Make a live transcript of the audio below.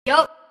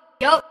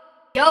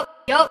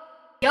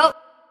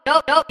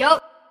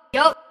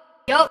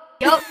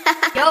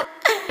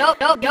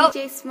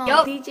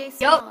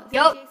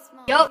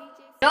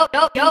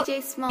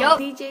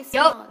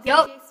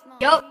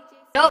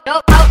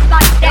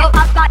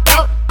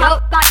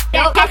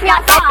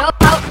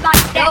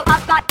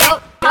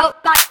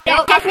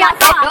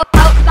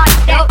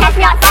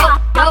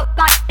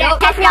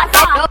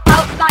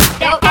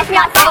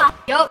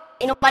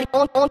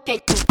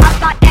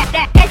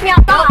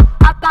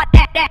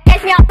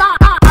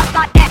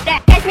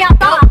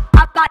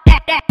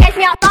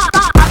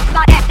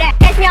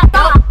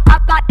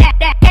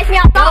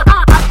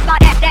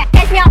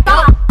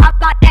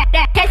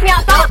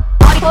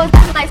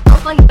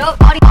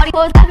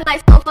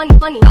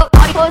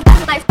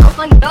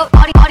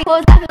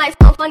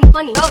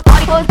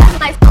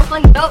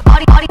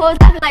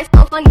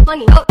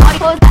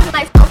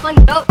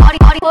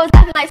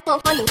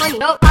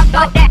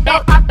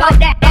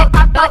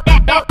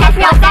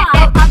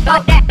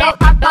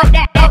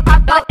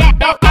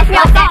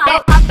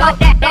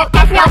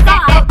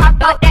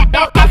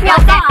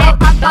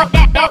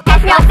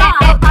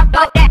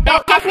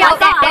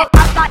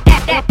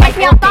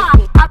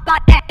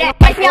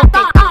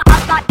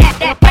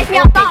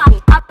me on top.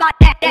 I've got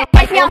that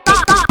catch me on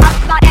top.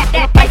 I've got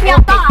that catch me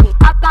on top.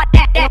 I've got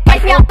that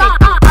catch me on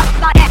top.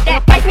 I've got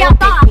that catch me on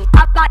top.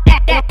 I've got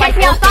that catch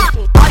me on top.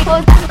 Body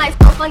pose that's nice,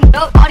 so funny.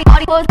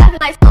 Body pose that's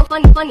nice, so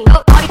funny.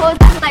 Body pose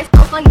that's nice,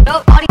 so funny.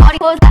 Body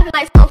pose that's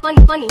nice, so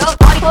funny. Body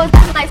pose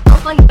that's nice, so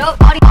funny.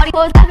 Body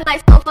pose that's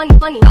nice, so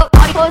funny.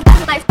 Body pose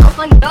that's nice, so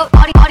funny.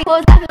 Body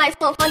pose that's nice,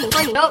 so funny.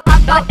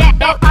 I've got that.